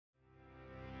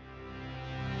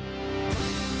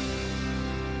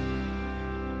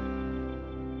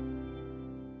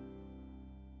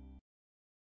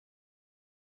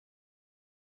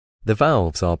The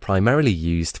valves are primarily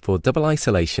used for double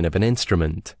isolation of an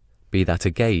instrument, be that a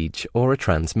gauge or a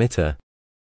transmitter.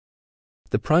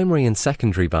 The primary and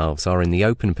secondary valves are in the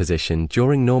open position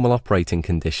during normal operating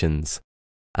conditions,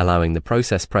 allowing the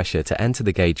process pressure to enter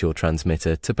the gauge or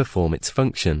transmitter to perform its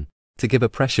function, to give a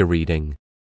pressure reading.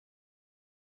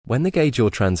 When the gauge or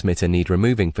transmitter need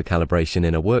removing for calibration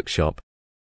in a workshop,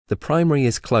 the primary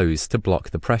is closed to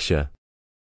block the pressure.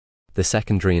 The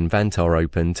secondary and vent are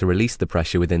open to release the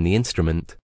pressure within the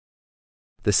instrument.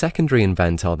 The secondary and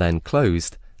vent are then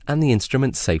closed and the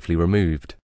instrument safely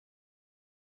removed.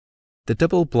 The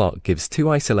double block gives two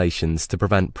isolations to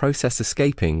prevent process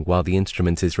escaping while the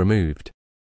instrument is removed.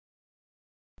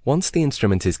 Once the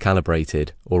instrument is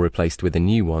calibrated or replaced with a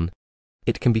new one,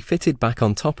 it can be fitted back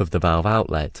on top of the valve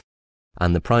outlet,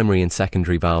 and the primary and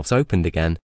secondary valves opened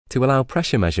again to allow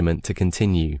pressure measurement to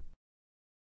continue.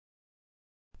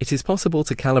 It is possible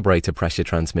to calibrate a pressure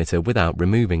transmitter without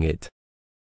removing it.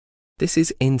 This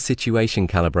is in-situ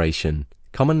calibration,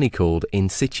 commonly called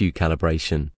in-situ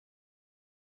calibration.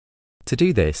 To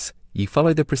do this, you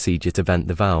follow the procedure to vent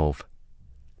the valve.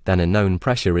 Then a known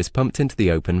pressure is pumped into the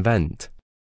open vent.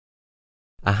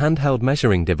 A handheld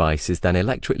measuring device is then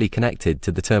electrically connected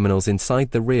to the terminals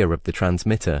inside the rear of the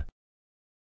transmitter.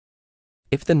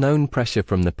 If the known pressure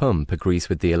from the pump agrees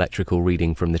with the electrical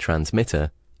reading from the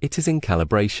transmitter, it is in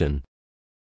calibration.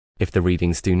 If the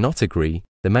readings do not agree,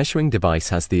 the measuring device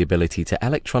has the ability to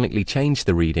electronically change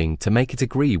the reading to make it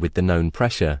agree with the known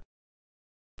pressure.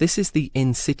 This is the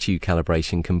in-situ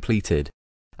calibration completed,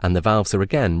 and the valves are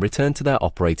again returned to their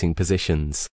operating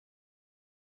positions.